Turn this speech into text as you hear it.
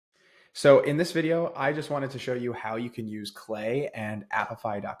So in this video, I just wanted to show you how you can use Clay and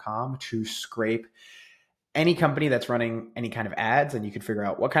Apify.com to scrape any company that's running any kind of ads, and you can figure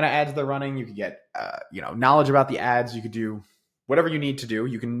out what kind of ads they're running. You could get, knowledge about the ads. You could do whatever you need to do.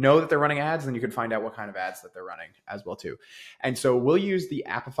 You can know that they're running ads, and you can find out what kind of ads that they're running as well too. And so we'll use the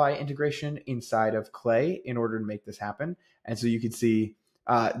Apify integration inside of Clay in order to make this happen. And so you can see.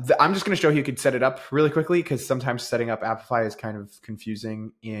 I'm just going to show you could set it up really quickly because sometimes setting up Apify is kind of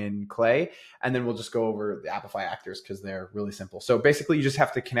confusing in Clay. And then we'll just go over the Apify actors because they're really simple. So basically, you just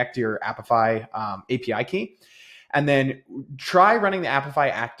have to connect your Apify API key and then try running the Apify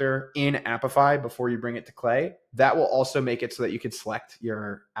actor in Apify before you bring it to Clay. That will also make it so that you can select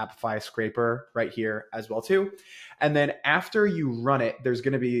your Apify scraper right here as well too. And then after you run it, there's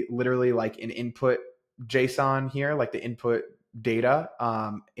going to be literally like an input JSON here, like the input data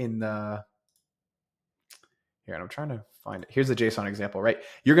in the here, and I'm trying to find it. Here's the JSON example, right?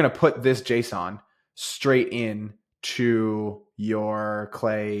 You're going to put this JSON straight in to your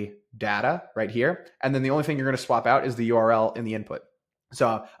Clay data right here. And then the only thing you're going to swap out is the URL in the input.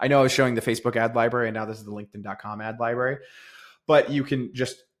 So I know I was showing the Facebook ad library, and now this is the LinkedIn.com ad library, but you can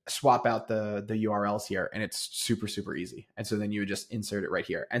just swap out the URLs here, and it's super, super easy. And so then you would just insert it right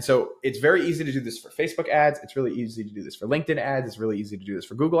here. And so it's very easy to do this for Facebook ads. It's really easy to do this for LinkedIn ads. It's really easy to do this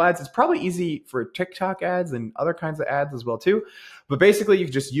for Google ads. It's probably easy for TikTok ads and other kinds of ads as well too. But basically you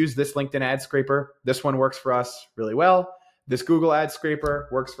can just use this LinkedIn ad scraper. This one works for us really well. This Google ad scraper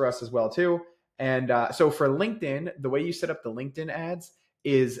works for us as well too. And so for LinkedIn, the way you set up the LinkedIn ads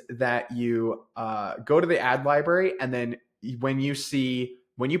is that you go to the ad library, and then when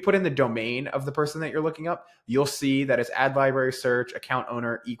you put in the domain of the person that you're looking up, you'll see that it's ad library search account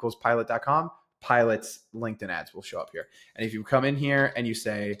owner equals pilot.com. Pilot's LinkedIn ads will show up here. And if you come in here and you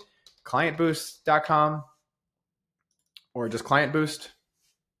say clientboost.com or just client boost,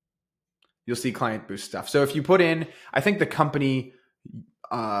 you'll see client boost stuff. So if you put in, I think the company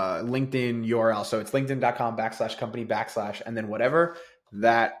LinkedIn URL, so it's linkedin.com/company/ and then whatever,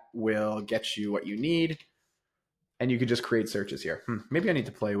 that will get you what you need. And you could just create searches here. Maybe I need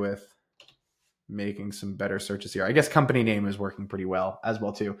to play with making some better searches here. I guess company name is working pretty well as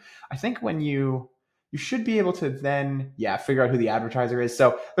well too. I think when you should be able to then, figure out who the advertiser is.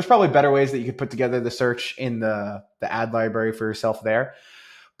 So there's probably better ways that you could put together the search in the ad library for yourself there.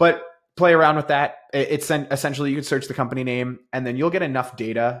 But play around with that. It's essentially you could search the company name, and then you'll get enough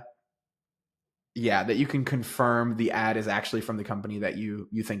data that you can confirm the ad is actually from the company that you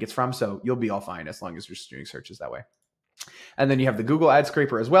think it's from. So you'll be all fine as long as you're just doing searches that way. And then you have the Google ad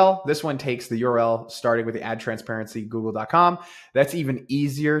scraper as well. This one takes the URL starting with the ad transparency, google.com. That's even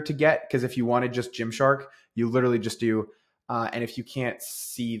easier to get because if you wanted just Gymshark, you literally just do, and if you can't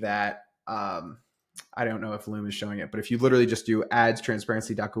see that, I don't know if Loom is showing it, but if you literally just do ads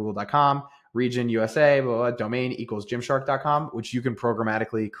transparency.google.com, region USA, blah, blah, domain equals gymshark.com, which you can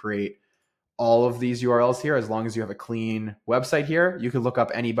programmatically create all of these URLs here. As long as you have a clean website here, you can look up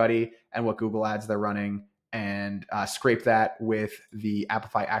anybody and what Google ads they're running and scrape that with the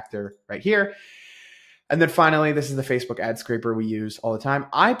Apify actor right here. And then finally, this is the Facebook ad scraper we use all the time.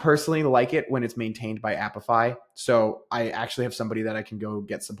 I personally like it when it's maintained by Apify. So I actually have somebody that I can go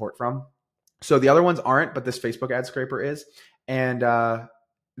get support from. So the other ones aren't, but this Facebook ad scraper is. And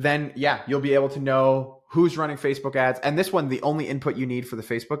then, you'll be able to know who's running Facebook ads. And this one, the only input you need for the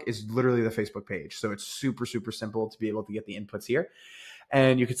Facebook is literally the Facebook page. So it's super, super simple to be able to get the inputs here.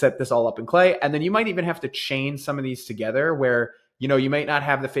 And you could set this all up in Clay. And then you might even have to chain some of these together where, you might not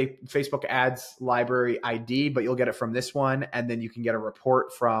have the Facebook ads library ID, but you'll get it from this one. And then you can get a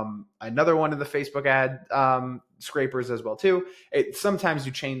report from another one of the Facebook ad scrapers as well too. Sometimes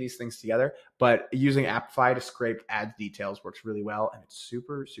you chain these things together, but using Apify to scrape ad details works really well. And it's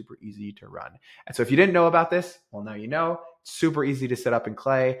super, super easy to run. And so if you didn't know about this, well, now you know. It's super easy to set up in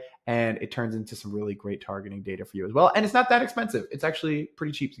Clay, and it turns into some really great targeting data for you as well. And it's not that expensive. It's actually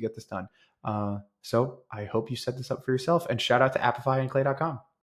pretty cheap to get this done. So I hope you set this up for yourself, and shout out to Apify and Clay.com.